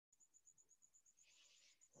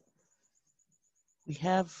we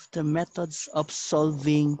have the methods of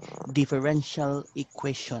solving differential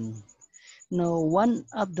equation. Now, one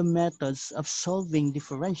of the methods of solving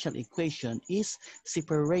differential equation is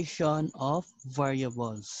separation of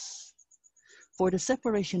variables. For the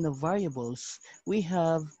separation of variables, we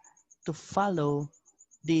have to follow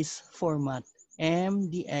this format. M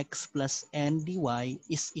dx plus n dy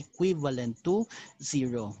is equivalent to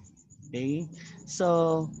 0. Okay,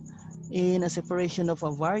 so in a separation of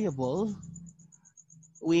a variable,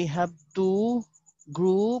 we have to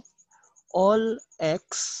group all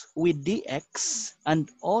x with dx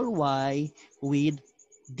and all y with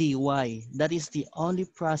dy. That is the only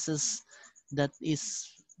process that is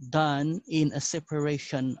done in a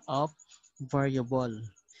separation of variable.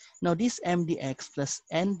 Now this mdx plus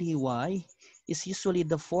ndy is usually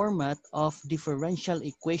the format of differential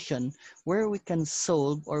equation where we can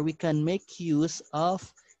solve or we can make use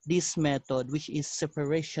of this method, which is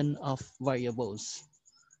separation of variables.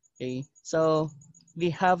 Okay, so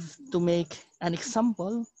we have to make an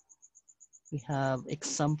example. We have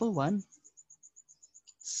example 1.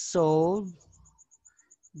 Solve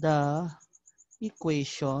the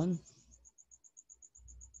equation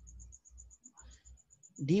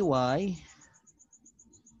dy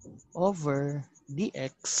over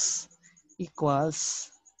dx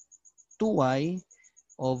equals 2y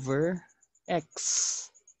over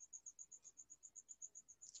x.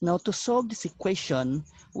 Now to solve this equation,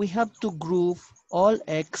 we have to group all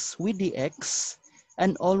x with dx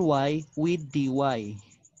and all y with dy.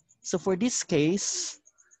 So for this case,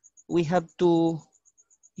 we have to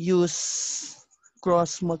use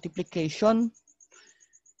cross multiplication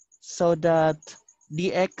so that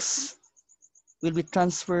dx will be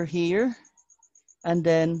transferred here and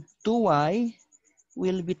then 2y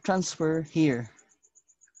will be transferred here.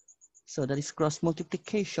 So that is cross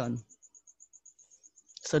multiplication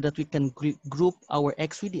so that we can group our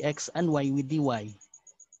x with dx and y with dy.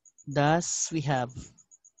 Thus, we have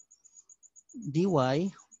dy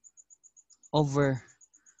over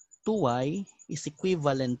 2y is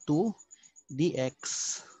equivalent to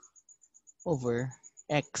dx over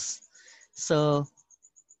x. So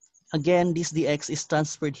again, this dx is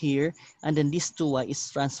transferred here and then this 2y is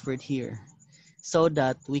transferred here so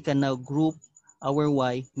that we can now group our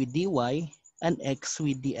y with dy and x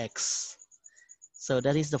with dx. So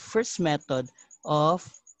that is the first method of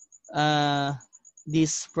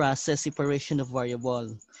this process separation of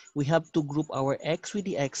variable. We have to group our x with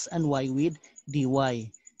dx and y with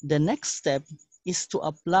dy. The next step is to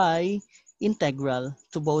apply integral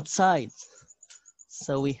to both sides.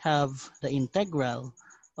 So we have the integral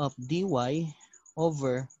of dy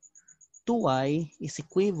over 2y is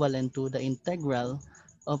equivalent to the integral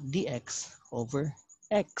of dx over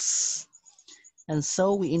x. And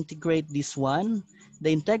so we integrate this one.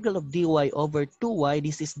 The integral of dy over 2y,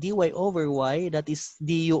 this is dy over y, that is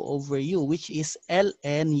du over u, which is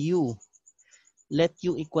ln u. Let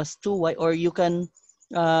u equals 2y, or you can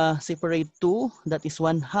separate 2, that is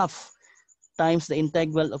 1/2 times the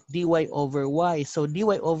integral of dy over y. So dy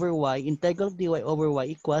over y, integral of dy over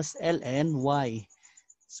y equals ln y.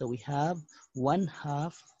 So we have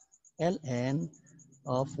 1/2 ln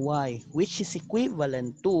of y, which is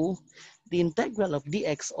equivalent to the integral of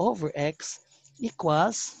dx over x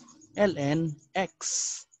equals ln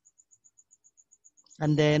x.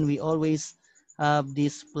 And then we always have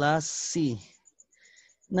this plus c.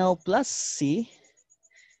 Now plus c,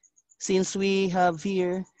 since we have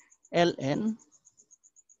here ln,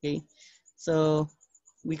 okay, so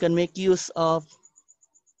we can make use of,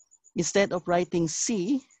 instead of writing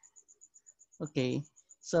c, okay,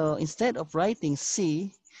 so instead of writing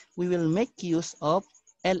c, we will make use of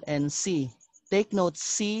ln c. Take note,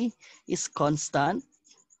 c is constant,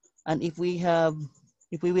 and if we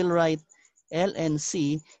will write ln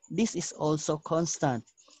c, this is also constant.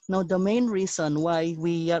 Now the main reason why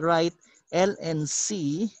we write ln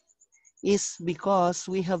c is because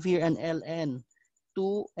we have here an ln,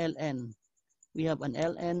 2 ln. We have an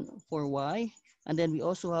ln for y, and then we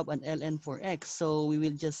also have an ln for x. So we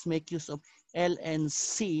will just make use of ln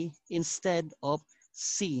c instead of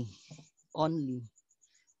c only.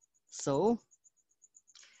 So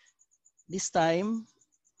this time,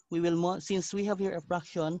 we will, since we have here a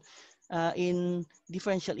fraction in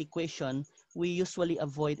differential equation, we usually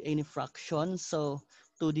avoid any fraction. So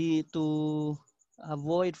to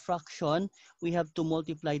avoid fraction, we have to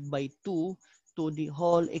multiply it by 2 to the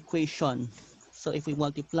whole equation. So if we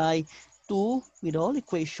multiply 2 with the whole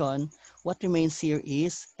equation, what remains here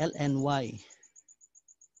is ln y,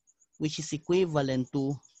 which is equivalent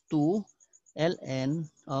to 2 ln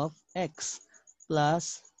of x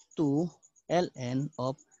plus 2 ln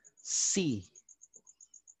of c.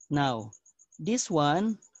 Now, this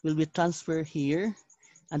one will be transferred here,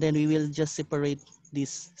 and then we will just separate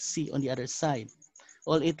this c on the other side.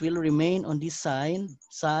 All it will remain on this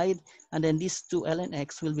side, and then these two ln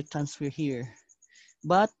x will be transferred here.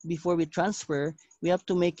 But before we transfer, we have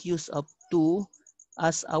to make use of 2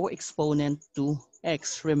 as our exponent to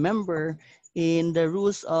x. Remember, in the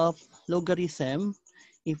rules of logarithm,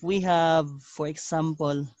 if we have, for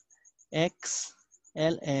example, x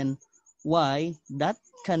ln y, that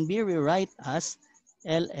can be rewrite as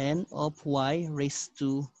ln of y raised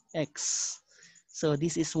to x. So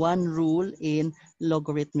this is one rule in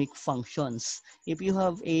logarithmic functions. If you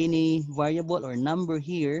have any variable or number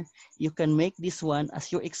here, you can make this one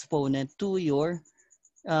as your exponent to your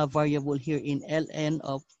variable here in ln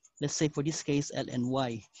of, let's say for this case, ln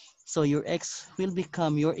y. So your x will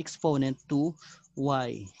become your exponent to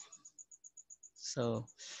y. So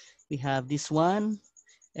we have this one,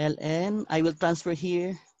 ln. I will transfer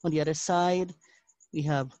here on the other side. We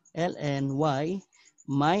have ln y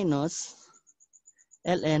minus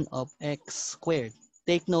ln of x squared.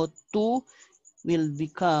 Take note, 2 will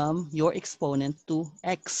become your exponent to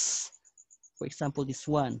x. For example, this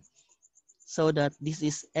one. So that this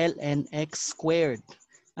is ln x squared.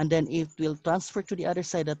 And then it will transfer to the other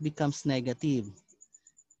side, that becomes negative,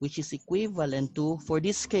 which is equivalent to, for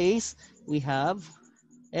this case, we have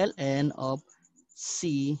ln of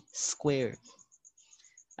c squared.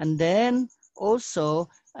 And then also,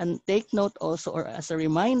 and take note also, or as a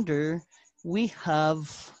reminder, we have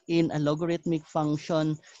in a logarithmic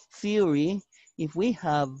function theory, if we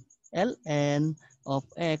have ln of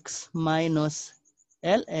x minus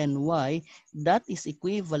ln y, that is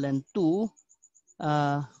equivalent to,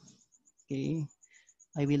 okay,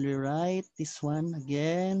 I will rewrite this one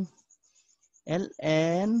again,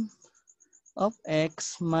 ln of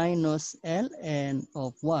x minus ln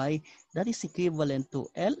of y, that is equivalent to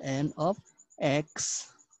ln of x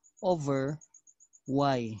over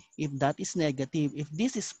y. If that is negative, if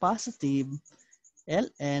this is positive,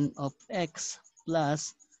 ln of x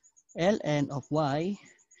plus ln of y,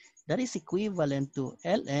 that is equivalent to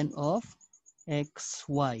ln of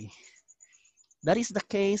xy. That is the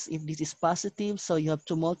case if this is positive, so you have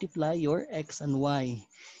to multiply your x and y.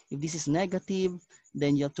 If this is negative,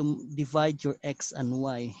 then you have to divide your x and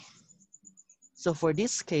y. So for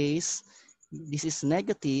this case, this is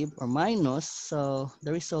negative or minus, so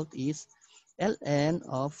the result is ln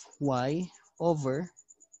of y over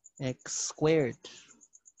x squared,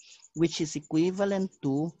 which is equivalent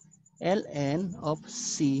to ln of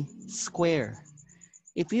c squared.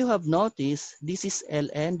 If you have noticed, this is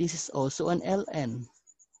ln, this is also an ln.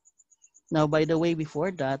 Now, by the way,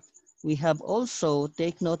 before that, we have also,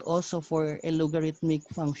 take note also for a logarithmic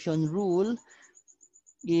function rule,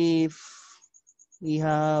 if we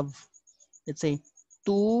have, let's say,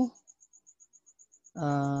 2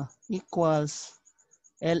 equals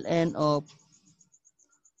ln of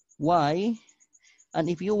y, and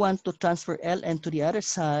if you want to transfer ln to the other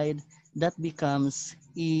side, that becomes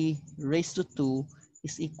e raised to 2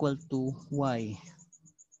 is equal to y.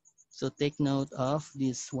 So take note of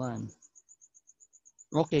this one.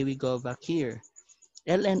 Okay, we go back here.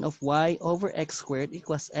 Ln of y over x squared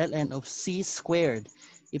equals ln of c squared.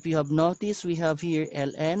 If you have noticed, we have here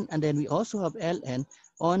ln, and then we also have ln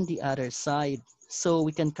on the other side. So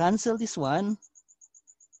we can cancel this one.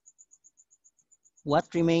 What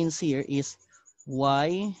remains here is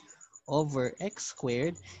y over x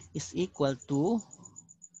squared is equal to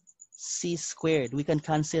c squared. We can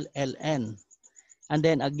cancel ln. And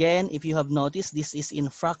then again, if you have noticed, this is in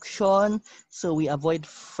fraction, so we avoid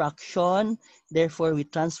fraction. Therefore, we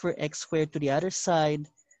transfer x squared to the other side.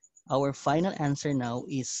 Our final answer now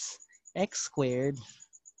is x squared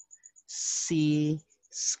c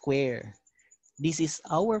squared. This is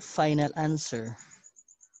our final answer.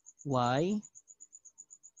 Y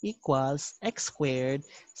equals x squared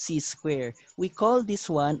c squared. We call this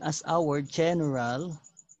one as our general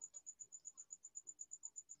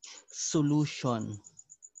solution.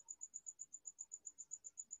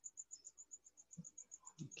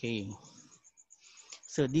 Okay.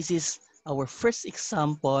 So this is our first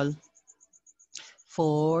example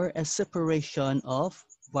for a separation of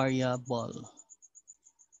variable.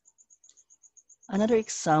 Another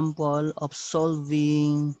example of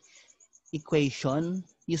solving equation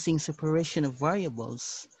using separation of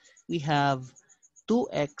variables, we have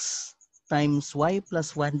 2x times y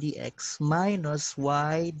plus 1 dx minus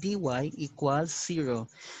y dy equals 0.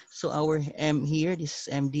 So our m here, this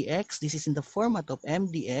is m dx. This is in the format of m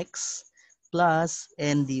dx plus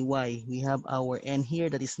n dy. We have our n here,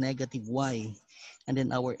 that is negative y. And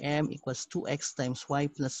then our m equals 2x times y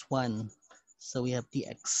plus 1. So we have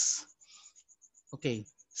dx. Okay,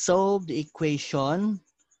 solve the equation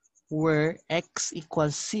where x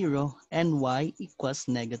equals 0 and y equals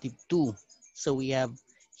 -2. So we have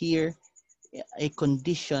here a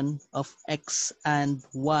condition of x and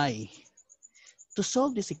y. To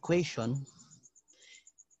solve this equation,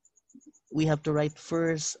 we have to write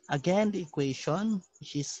first again the equation,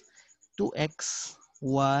 which is 2x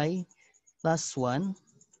y plus 1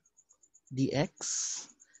 dx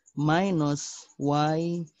minus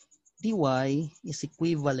y dy is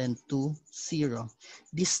equivalent to 0.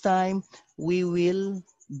 This time, we will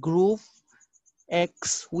group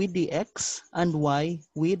x with dx and y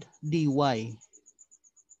with dy.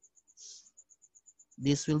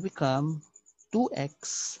 This will become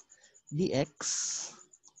 2x dx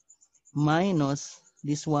minus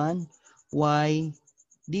this one y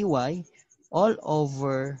dy all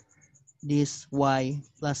over this y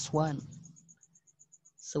plus 1.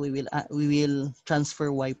 So we will transfer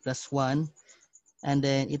y plus 1, and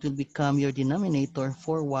then it will become your denominator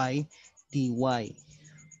for y dy.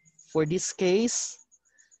 For this case,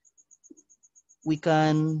 we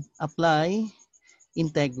can apply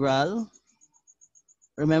integral.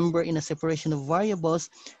 Remember, in a separation of variables,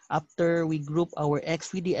 after we group our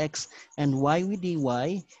x with dx and y with dy,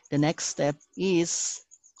 the next step is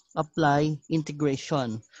apply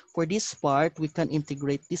integration. For this part, we can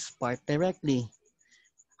integrate this part directly.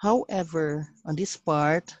 However, on this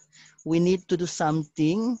part, we need to do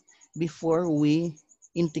something before we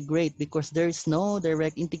integrate because there is no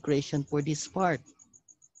direct integration for this part.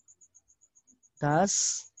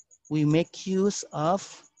 Thus, we make use of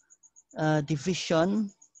division.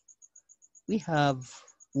 We have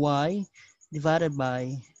y divided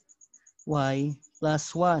by y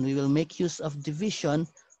plus 1. We will make use of division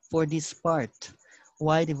for this part.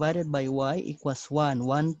 Y divided by y equals 1.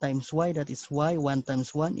 1 times y, that is y. 1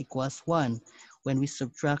 times 1 equals 1. When we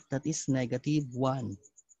subtract, that is -1.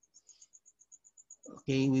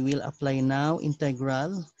 Okay, we will apply now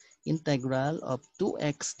integral of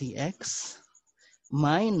 2x dx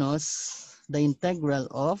minus the integral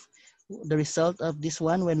of the result of this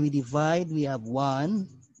one. When we divide, we have 1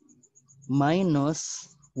 minus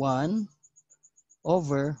 1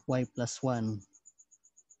 over y plus 1.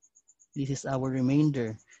 This is our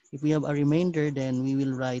remainder. If we have a remainder, then we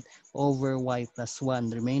will write over y plus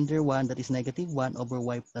 1. Remainder 1, that is -1 over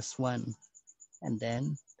y plus 1. And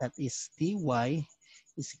then that is dy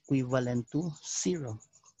is equivalent to 0.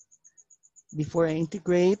 Before I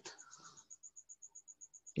integrate,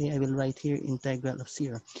 okay, I will write here integral of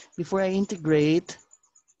 0. Before I integrate,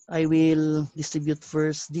 I will distribute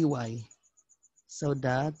first dy. So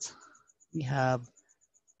that we have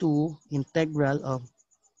 2 integral of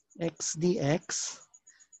x dx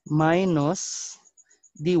minus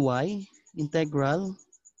dy integral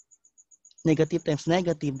negative times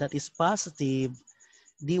negative, that is positive,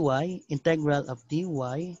 dy integral of dy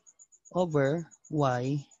over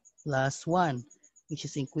y plus 1, which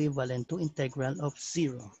is equivalent to integral of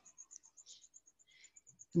 0.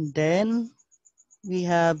 And then we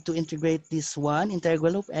have to integrate this one.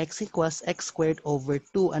 Integral of x equals x squared over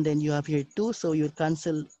 2, and then you have here 2, so you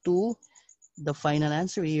cancel 2. The final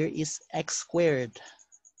answer here is x squared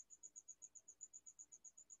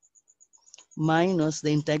minus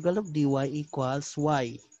the integral of dy equals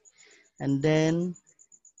y. And then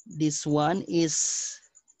this one is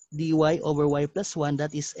dy over y plus 1,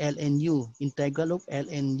 that is ln u. Integral of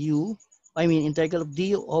ln u, integral of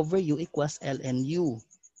du over u equals ln u.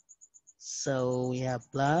 So we have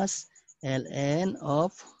plus ln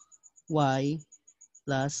of y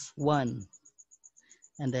plus 1.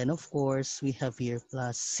 And then of course, we have here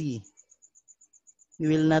plus c. We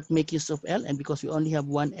will not make use of ln because we only have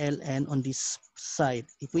one ln on this side.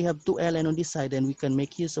 If we have two ln on this side, then we can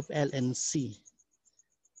make use of ln c.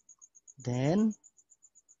 Then,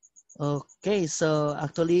 okay, so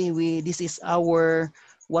actually this is our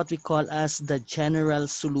what we call as the general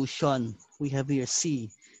solution. We have here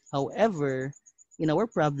c. However, in our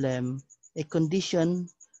problem, a condition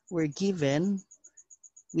were given,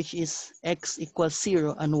 which is x equals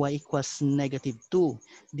 0 and y equals -2.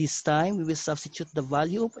 This time, we will substitute the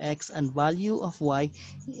value of x and value of y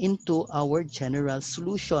into our general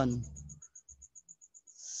solution.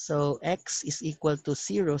 So x is equal to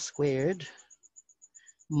 0 squared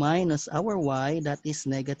minus our y, that is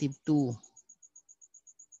 -2,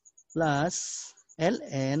 plus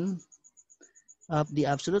ln of the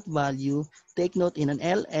absolute value. Take note, in an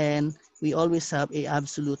ln, we always have a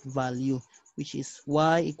absolute value, which is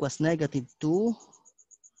y equals -2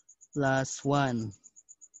 plus 1,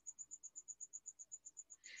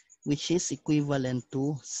 which is equivalent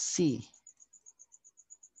to c.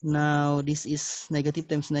 Now, this is negative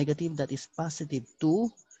times negative, that is positive 2.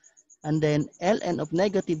 And then ln of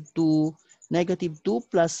negative 2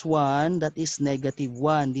 plus 1, that is negative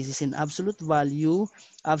 1. This is in absolute value.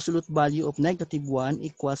 Absolute value of negative 1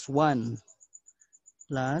 equals 1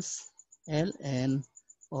 plus ln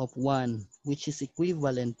of 1, which is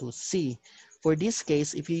equivalent to c. For this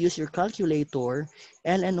case, if you use your calculator,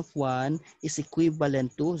 ln of 1 is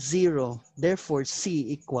equivalent to 0. Therefore,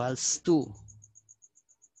 c equals 2.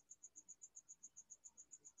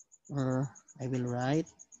 Or I will write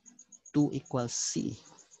 2 equals c.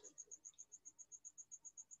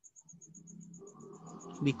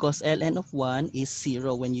 Because ln of 1 is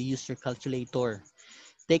 0 when you use your calculator.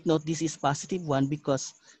 Take note, this is positive 1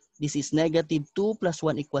 because this is negative 2 plus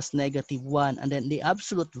 1 equals negative 1. And then the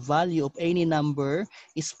absolute value of any number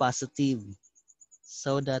is positive.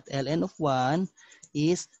 So that ln of 1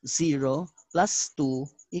 is 0 plus 2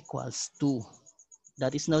 equals 2.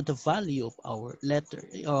 That is now the value of our letter,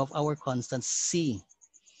 of our constant c.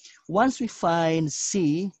 Once we find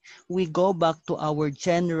c, we go back to our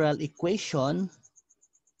general equation.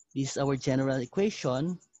 This is our general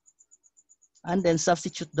equation. And then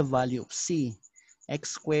substitute the value of c.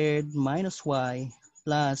 X squared minus y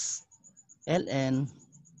plus ln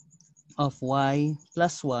of y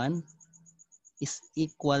plus 1 is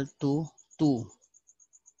equal to 2.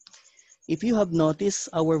 If you have noticed,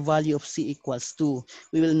 our value of c equals 2.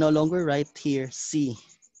 We will no longer write here c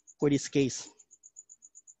for this case.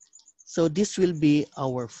 So this will be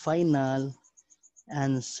our final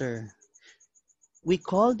answer. We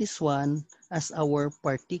call this one as our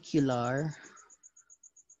particular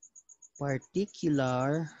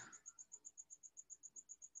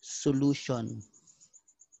solution.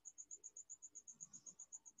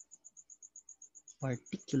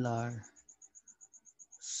 Particular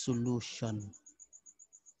solution.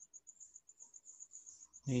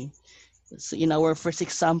 Okay. So in our first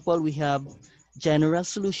example, we have general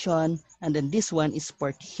solution, and then this one is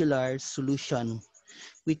particular solution.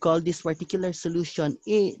 We call this particular solution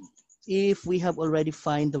if we have already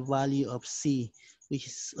find the value of c, which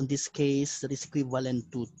is in this case that is equivalent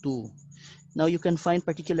to 2. Now you can find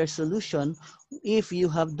particular solution if you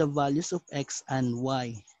have the values of x and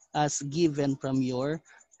y as given from your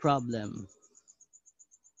problem.